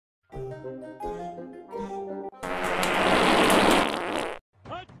Hot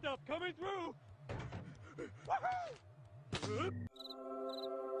stuff coming through!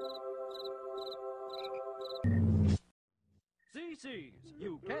 CC's,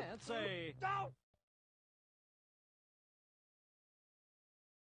 you can't say... No!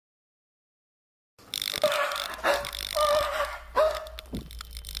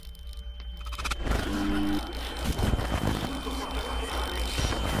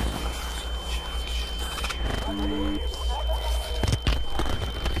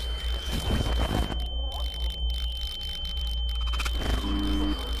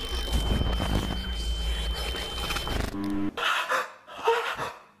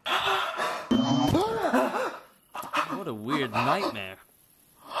 What a weird nightmare.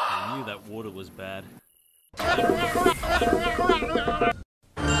 I knew that water was bad. Hot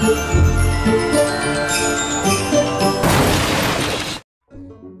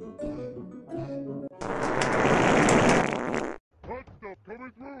stuff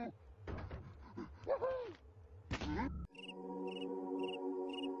coming through!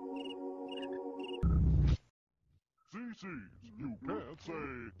 CC's, you can't say... No!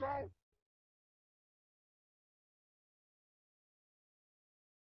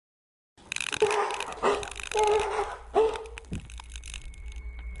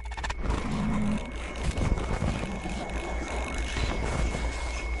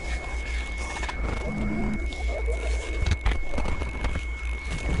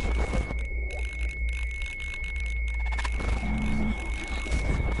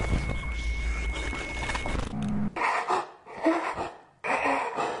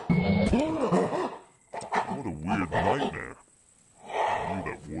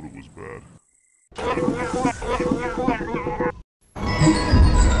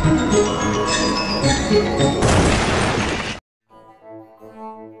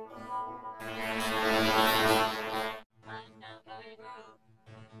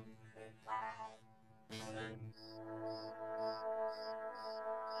 What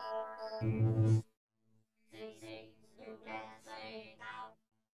a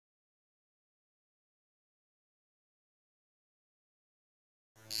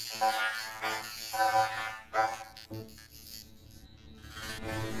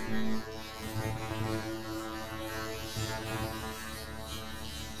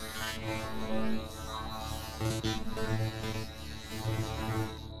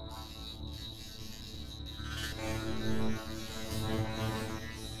weird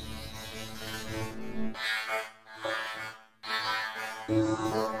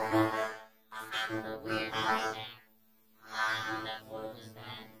nightmare. I knew that water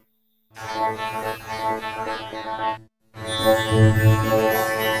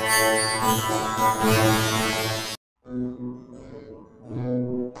was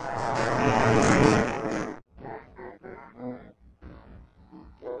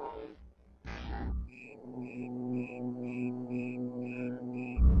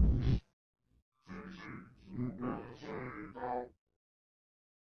bad.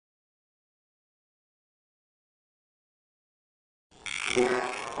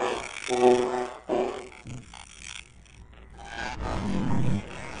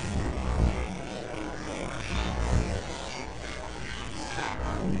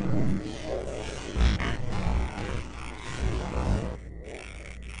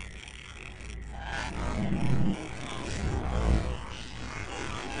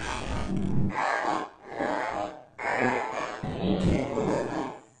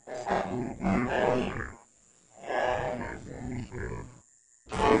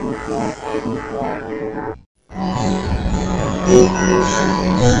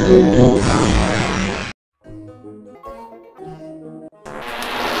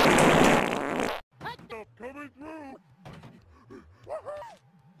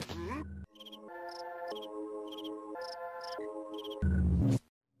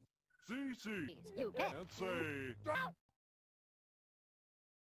 CC, you can't say...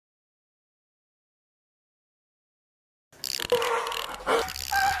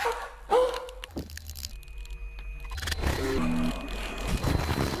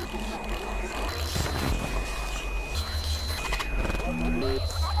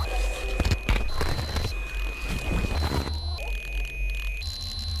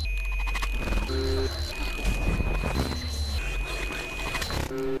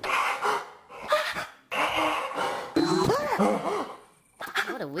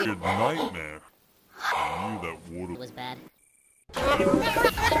 What a weird nightmare. I knew that water was bad.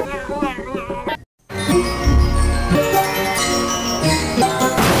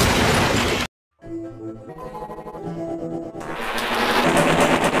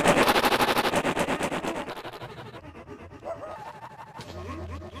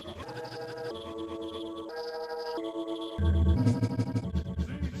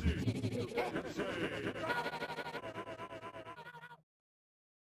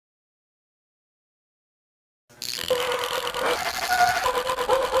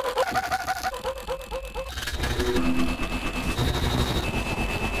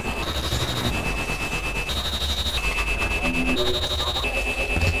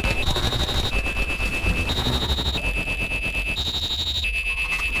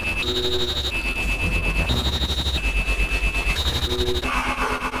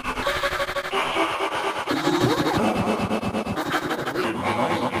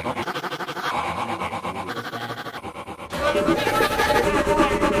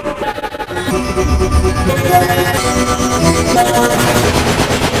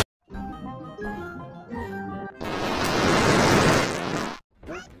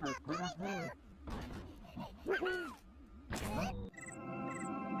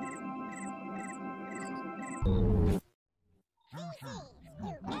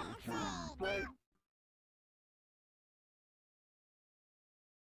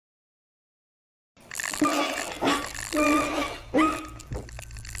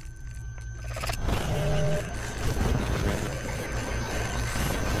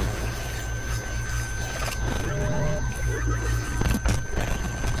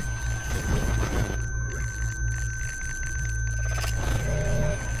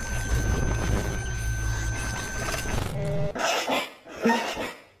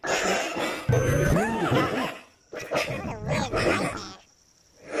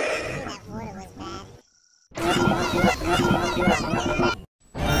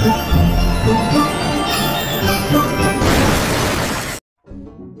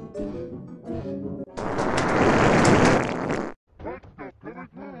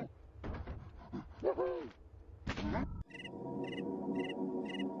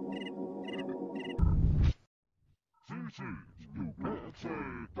 You can't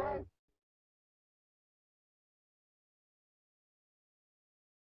say don't.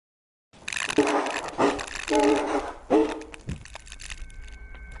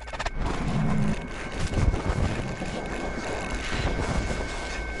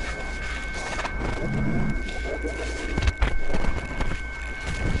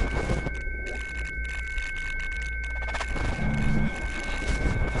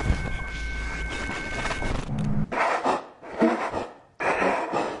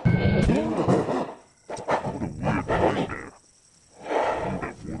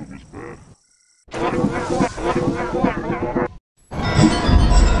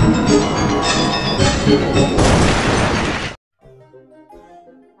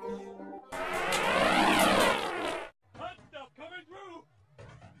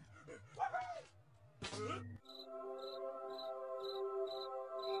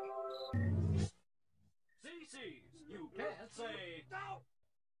 You can't say no.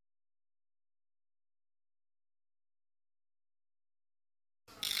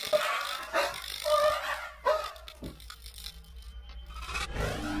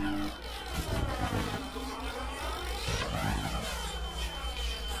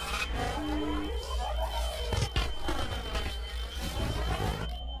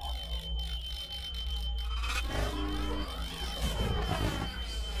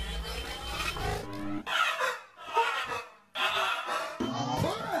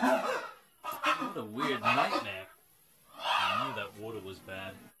 What a weird nightmare. I knew that water was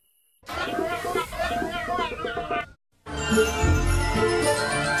bad.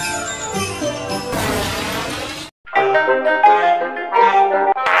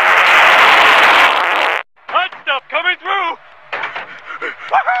 Hot stuff coming through!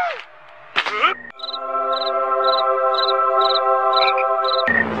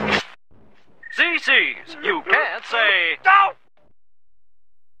 CC's, you can't say no!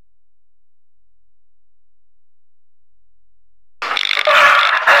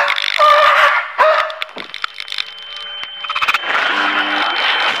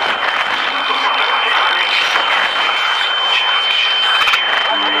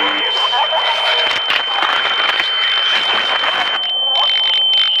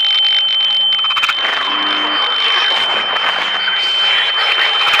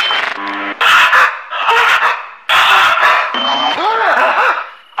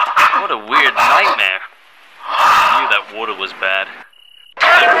 What a weird nightmare. I knew that water was bad.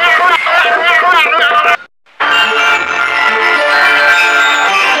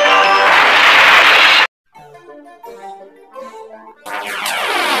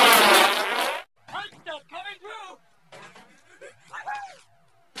 Hot stuff coming through!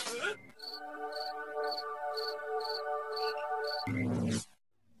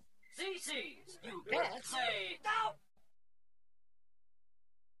 CC's, you can't say no!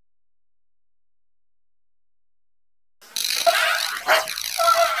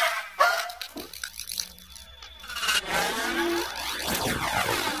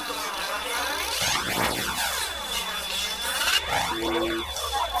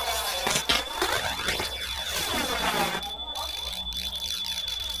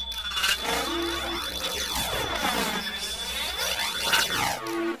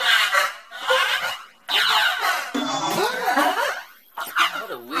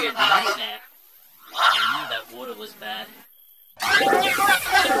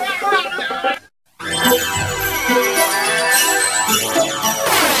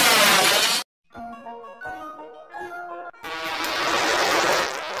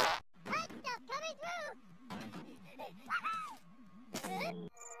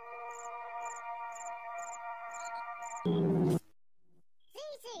 Feces!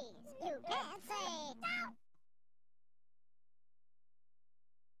 You can't say no!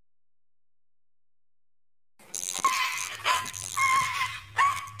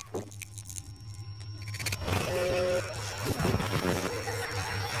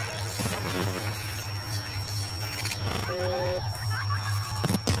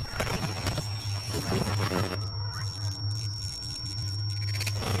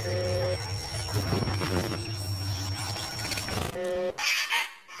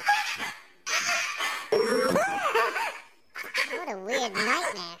 What a weird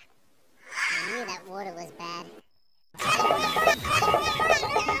nightmare. I knew that water was bad.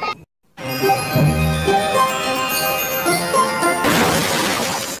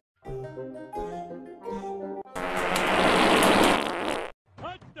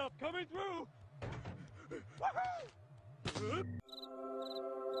 Hot stuff coming through!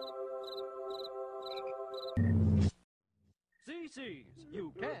 CC's,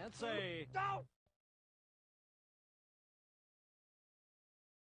 you can't say no!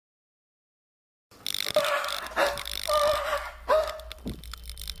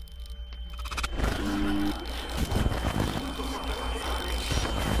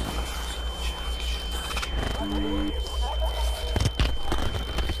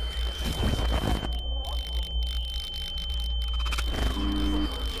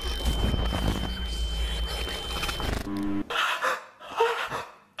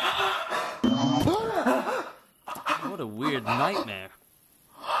 What a weird nightmare.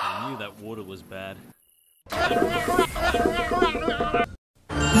 I knew that water was bad.